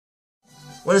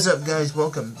What is up, guys?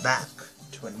 Welcome back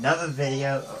to another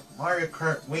video of Mario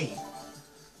Kart Wii.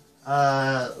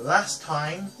 Last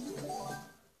time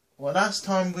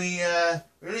we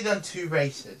really done 2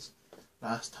 races.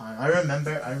 Last time, I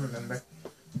remember.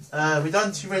 We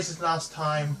done 2 races last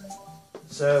time,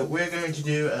 so we're going to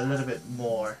do a little bit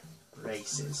more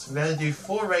races. We're going to do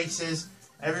 4 races,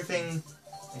 everything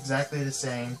exactly the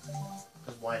same,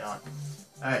 because why not?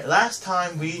 Alright, last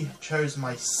time we chose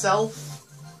myself.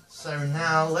 So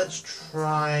now let's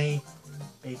try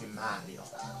Baby Mario.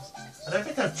 I don't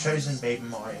think I've chosen Baby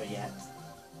Mario yet.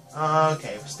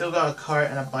 Okay, we've still got a cart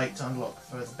and a bike to unlock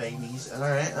for the babies.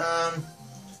 Alright,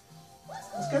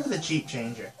 let's go for the Cheap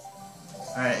Changer.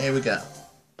 Alright, here we go.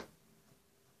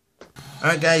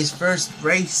 Alright guys, first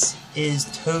race is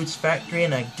Toad's Factory,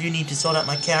 and I do need to sort out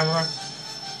my camera.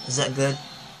 Is that good?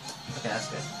 Okay, that's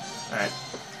good. Alright.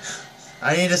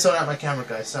 I need to sort out my camera,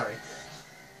 guys, sorry.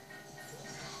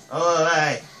 Oh,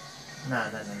 hey! No.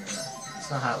 That's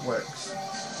not how it works.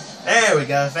 There we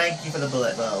go, thank you for the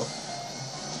bullet bowl.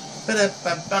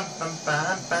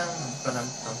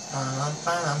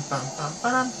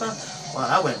 Wow,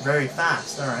 that went very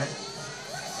fast, alright.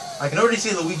 I can already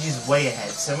see Luigi's way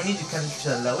ahead, so we need to come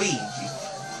to Luigi.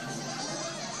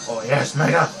 Oh yes,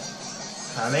 Mega!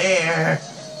 Come here!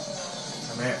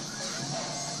 Come here.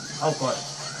 Oh god.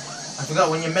 I forgot,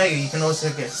 when you're Mega, you can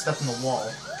also get stuck in the wall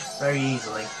very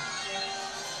easily.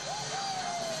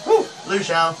 Woo! Blue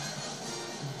shell.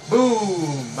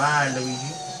 Boom! Bye,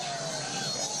 Luigi.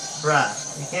 Bruh,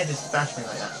 you can't just bash me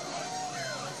like that.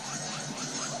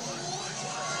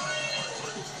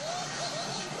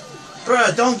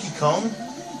 Bruh, Donkey Kong!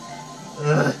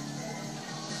 Ugh.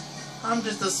 I'm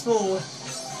just a small...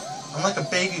 I'm like a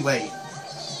baby weight.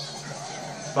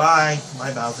 Bye!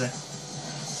 Bye, Bowser.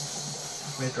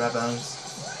 Come here, Drabones.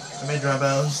 Come here,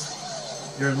 Drabones.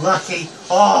 You're lucky.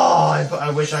 Oh,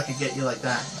 I wish I could get you like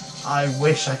that. I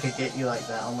wish I could get you like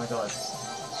that. Oh my god.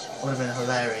 Would have been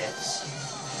hilarious.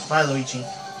 Bye, Luigi.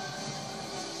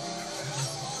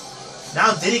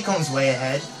 Now Diddy Kong's way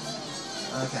ahead.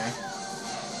 Okay.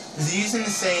 Is he using the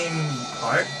same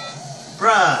cart?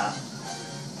 Bruh.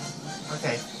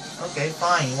 Okay. Okay,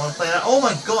 fine. You want to play that? Oh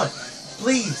my god.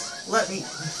 Please, let me...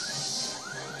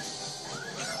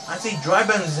 I see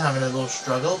Drybones is having a little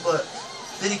struggle, but...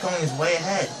 Diddy Kong is way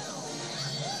ahead.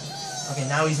 Okay,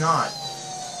 now he's not.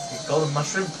 Okay, Golden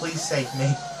Mushroom, please save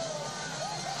me.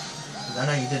 Because I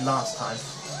know you did last time.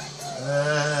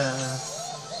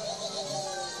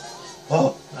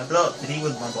 Oh, I blew up Diddy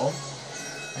with my ball.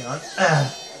 Hang on.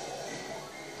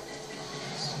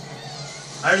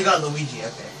 I already got Luigi.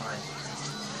 Okay, fine.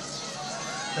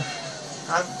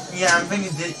 I'm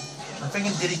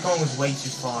thinking Diddy Kong was way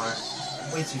too far.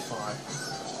 Way too far.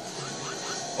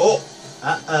 Oh!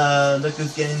 Look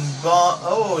who's getting involved.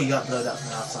 Oh, you got blowed up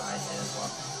from outside here as well.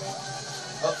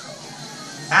 Oh.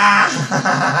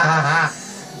 Ah!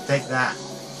 Take that.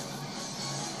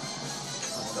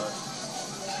 Oh my god.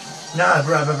 No,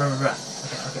 bruh.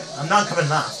 Okay. I'm not coming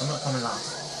last.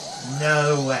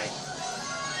 No way.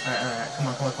 Alright. Come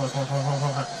on.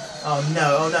 Oh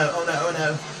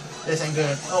no. This ain't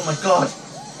good. Oh my god.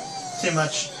 Too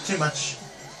much.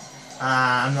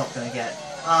 I'm not gonna get.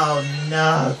 Oh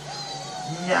no.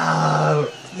 No!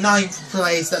 9th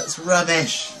place, that's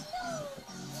rubbish!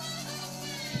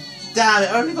 Damn it,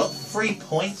 I only got 3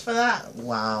 points for that?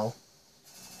 Wow.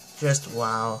 Just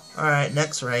wow. Alright,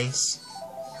 next race.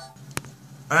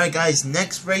 Alright guys,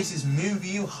 next race is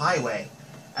Moonview Highway.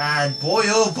 And boy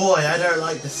oh boy, I don't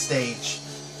like this stage.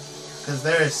 Because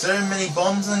there are so many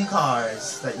bombs and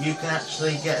cars that you can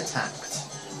actually get attacked.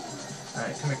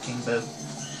 Alright, come here King Boo.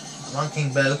 Come on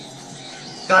King Boo.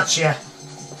 Gotcha!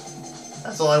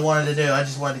 That's all I wanted to do. I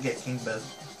just wanted to get King Boo.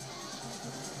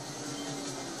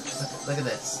 Look at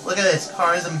this. Look at this.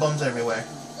 Cars and bombs everywhere.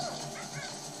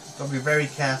 Gotta be very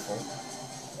careful.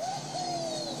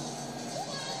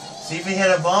 See, if you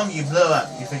hit a bomb, you blow up.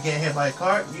 If you get hit by a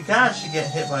car, you can actually get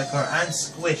hit by a car and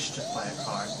squished by a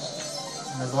car.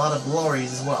 And there's a lot of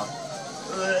glories as well.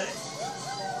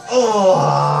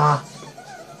 Oh!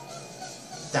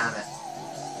 Damn it.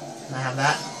 Can I have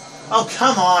that? Oh,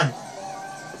 come on!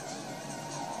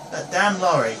 That damn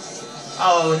lorry.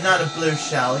 Oh, not a blue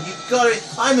shell. You got it.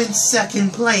 I'm in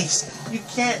 2nd place. You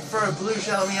can't throw a blue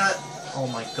shell at me. Oh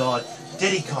my god.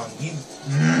 Diddy Kong, you...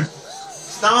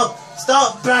 Stop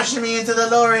bashing me into the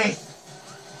lorry.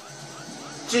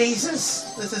 Jesus.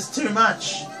 This is too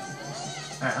much.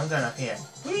 Alright, I'm going up here.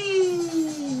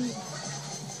 Whee!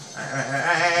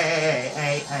 Alright.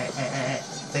 Hey.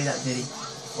 Take that, Diddy.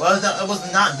 Well, it was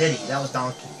not Diddy. That was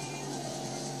Donkey.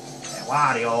 Hey,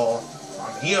 Wario.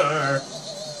 I'm here.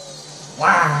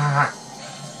 Wah!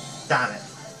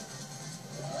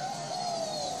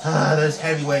 Those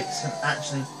heavyweights can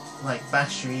actually, like,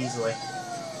 bash you easily.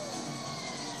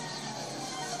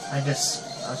 Okay.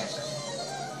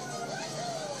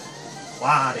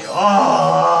 Wario.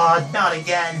 Oh, not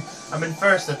again. I'm in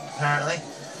first, apparently.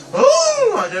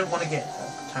 Oh, I don't want to get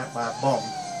attacked by a bomb.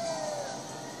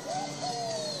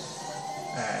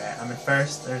 Alright, I'm in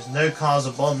first. There's no cars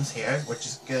or bombs here, which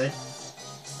is good.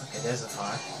 Okay, there's a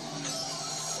car.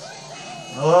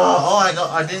 Oh,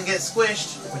 I didn't get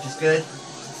squished, which is good.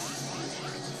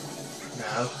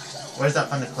 No. Where's that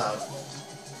thundercloud?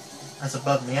 That's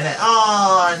above me, isn't it?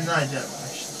 Oh, no, I don't.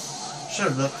 I should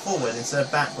have looked forward instead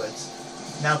of backwards.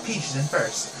 Now Peach is in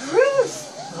first.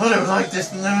 I don't like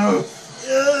this. No.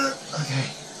 Okay.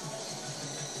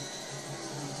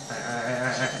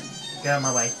 Alright. Get out of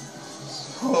my way.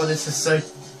 Oh, this is so...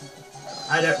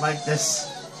 I don't like this.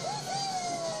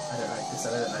 I don't like this.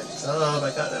 Oh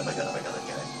my god, okay. Oh my god.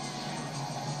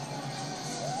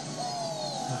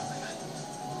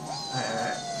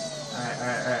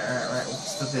 Alright. We can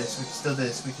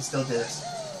still do this.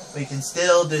 We can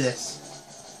still do this.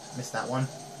 Missed that one.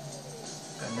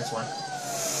 And this one.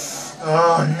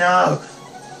 Oh no!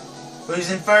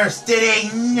 Who's in first? Diddy!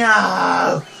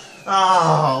 No!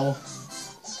 Oh!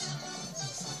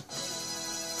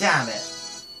 Damn it.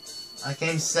 I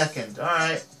came second.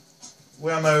 Alright.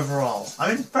 Where am I overall?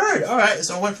 I'm in third! Alright,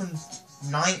 so I went from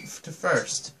 9th to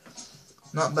 1st.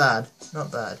 Not bad.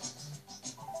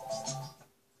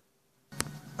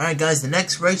 Alright guys, the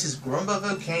next race is Grumba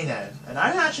Volcano. And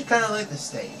I actually kind of like this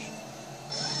stage.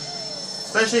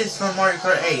 Especially it's from Mario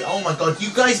Kart 8. Oh my god, you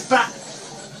guys bashed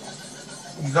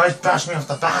me off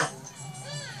the bat!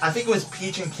 I think it was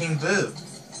Peach and King Boo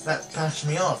that bashed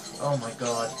me off. Oh my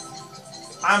god.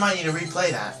 I might need to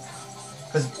replay that.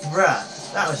 Because, bruh,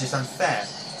 that was just unfair.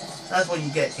 That's what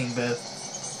you get, King Boo.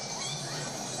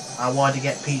 I wanted to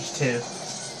get Peach too.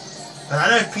 But I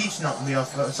know Peach knocked me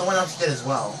off, but someone else did as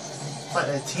well. It's like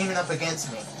they're teaming up against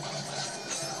me.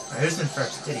 Right, who's in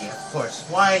first? Diddy, of course.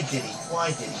 Why Diddy?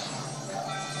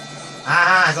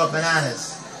 Ah, I got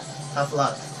bananas. Tough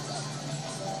luck.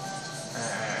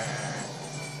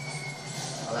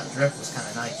 Oh, that drift was kind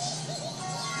of nice.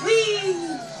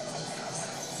 Whee!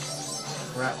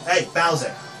 Right. Hey,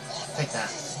 Bowser. Take that.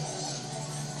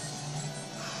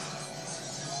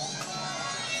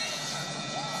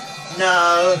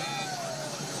 No.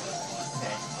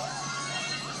 Okay.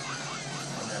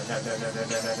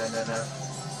 No.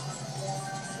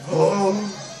 Oh,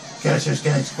 guess who's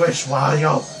getting squished,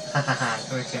 Wario? Hahaha,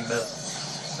 come here, Kimbo.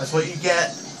 That's what you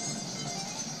get.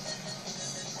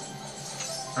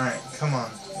 Alright, come on.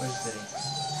 Where's Diddy?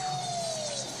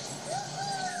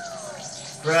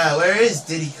 Bruh, where is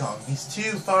Diddy Kong? He's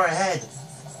too far ahead.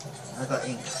 I got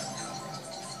ink.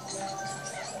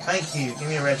 Thank you. Give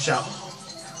me a red shot.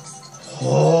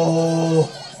 Oh!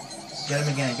 Get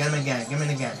him again.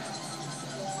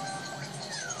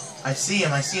 I see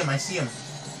him.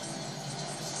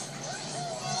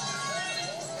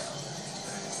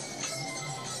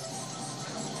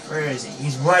 Where is he?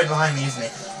 He's right behind me, isn't he?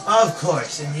 Of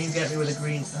course, and you get me with a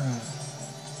green...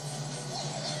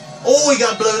 Oh, he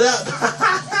got blown up!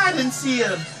 I didn't see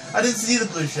him. I didn't see the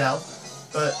blue shell.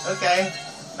 But, okay.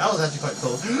 That was actually quite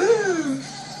cool.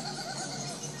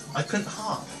 I couldn't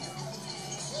hop.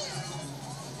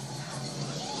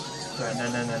 Right,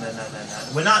 no.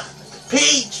 We're not...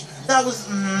 Peach! That was...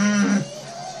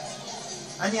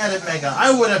 And he had a Mega.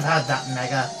 I would have had that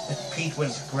Mega if Peach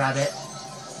wouldn't grab it.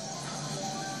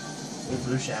 Oh,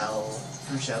 blue shell.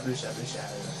 Blue shell. Okay.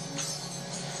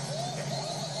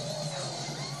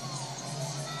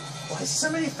 Why is so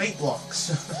many fake blocks?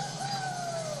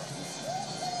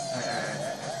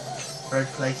 Alright. Third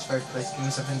place. Give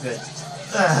me something good.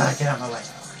 Get out of my way.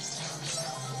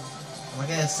 Am I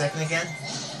getting second again?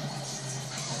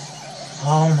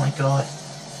 Oh my god.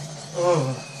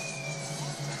 Oh.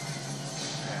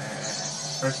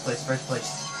 First place.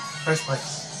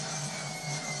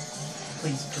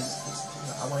 Please.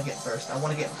 I want to get first.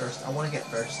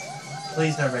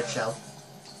 Please no red shell.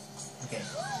 Okay.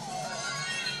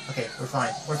 Okay, we're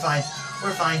fine.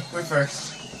 We're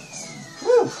first.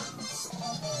 Woo!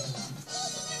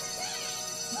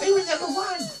 We were number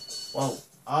 1! Whoa.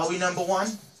 Are we number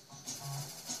 1?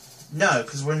 No,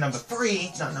 because we're number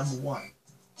 3, not number 1.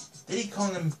 Diddy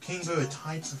Kong and King Boo are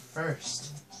tied for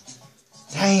first.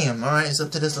 Damn, alright, it's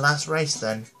up to this last race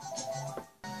then.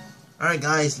 Alright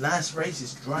guys, last race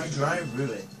is Dry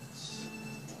Ruins.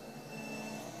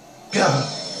 Go!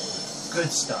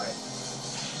 Good start.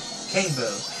 King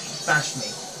Boo, bash me.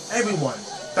 Everyone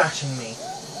bashing me.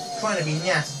 Trying to be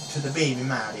nasty to the baby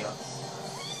Mario.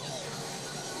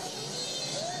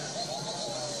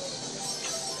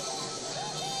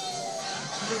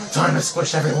 Time to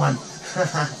squish everyone!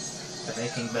 The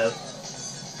making boat.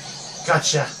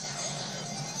 Gotcha!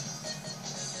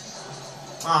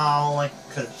 Oh, I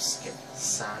could have skipped the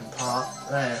sand part.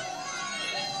 There.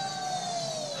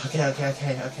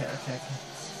 Okay.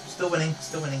 Still winning.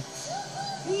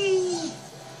 Whee!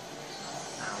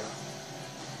 Ow.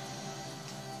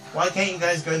 Why can't you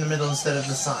guys go in the middle instead of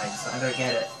the sides? I don't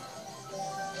get it.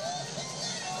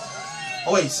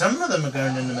 Oh wait, some of them are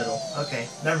going in the middle. Okay,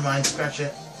 never mind, scratch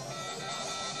it.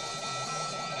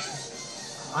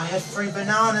 I had 3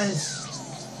 bananas!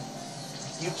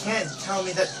 You can't tell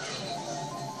me that...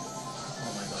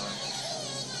 Oh my god.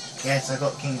 Yes, I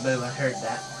got King Boo, I heard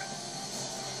that.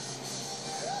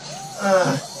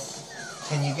 Ugh.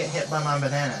 Can you get hit by my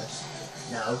bananas?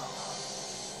 No.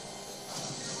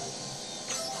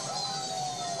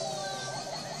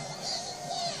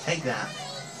 Take that.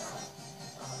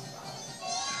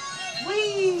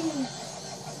 Whee!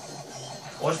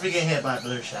 Watch me get hit by a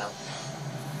blue shell.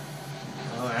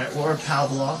 Alright, or a power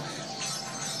block.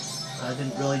 I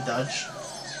didn't really dodge.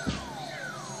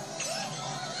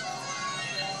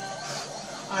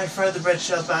 I throw the red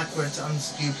shell backwards, I'm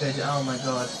stupid, oh my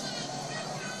god.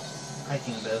 Hi,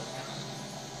 King Boo.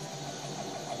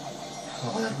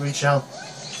 Oh, that green shell.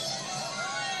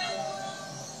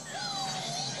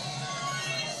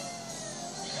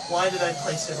 Why did I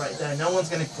place it right there? No one's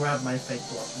gonna grab my fake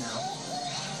block now.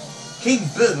 King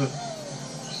Boo!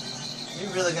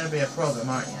 You're really gonna be a problem,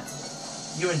 aren't you?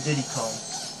 You and Diddy Kong.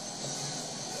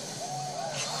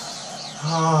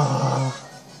 Oh.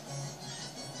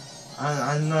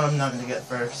 I know I'm not gonna get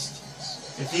first.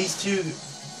 If these two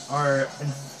are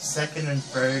in second and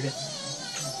third,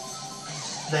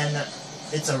 then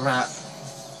it's a wrap.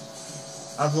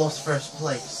 I've lost first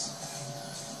place.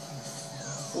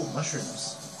 Oh,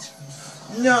 mushrooms.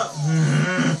 No!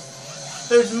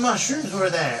 There's mushrooms over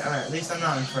there! Alright, at least I'm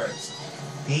not in first.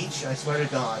 Peach, I swear to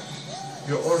God.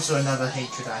 You're also another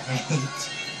hatred I hate.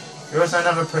 You're also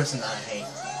another person I hate.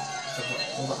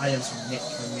 All the items were nicked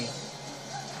from me.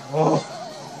 Oh!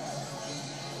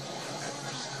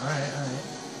 Alright.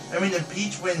 I mean, if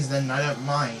Peach wins, then I don't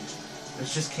mind.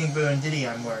 It's just King Boo and Diddy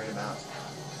I'm worried about.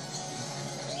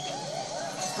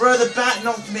 Bro, the bat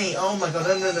knocked me! Oh my god,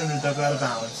 no, don't go out of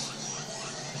bounds.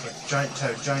 Okay, giant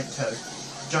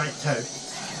toad.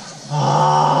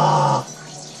 Ah!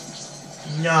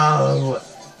 No!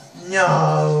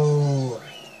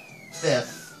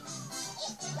 Fifth.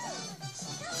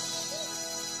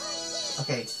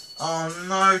 Okay. Oh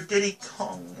no, Diddy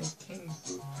Kong and King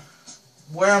Boo.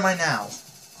 Where am I now?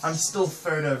 I'm still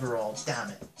third overall, damn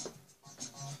it.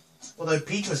 Although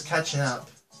Peach was catching up.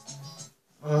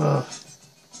 Ugh.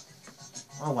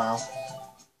 Oh well.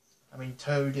 I mean,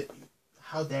 Toad,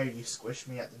 how dare you squish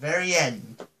me at the very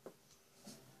end?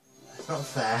 It's not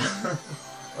fair.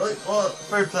 Well,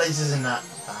 third place isn't that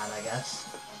bad, I guess.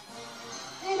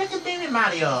 Hey, look at Baby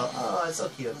Mario! Oh, it's so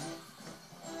cute.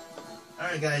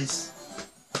 Alright, guys.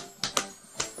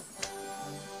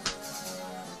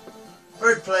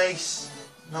 Third place.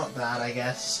 Not bad, I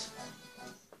guess.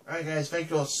 Alright, guys, thank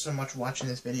you all so much for watching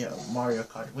this video of Mario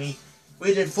Kart. We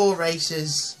did 4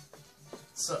 races.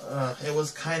 So, it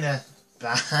was kind of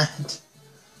bad,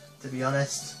 to be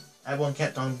honest. Everyone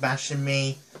kept on bashing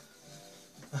me.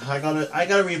 I gotta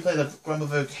replay the Grumble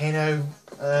Volcano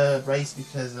race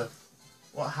because of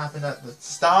what happened at the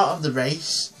start of the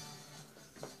race.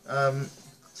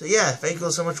 So yeah, thank you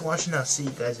all so much for watching. I'll see you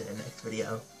guys in the next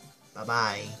video. Bye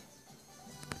bye.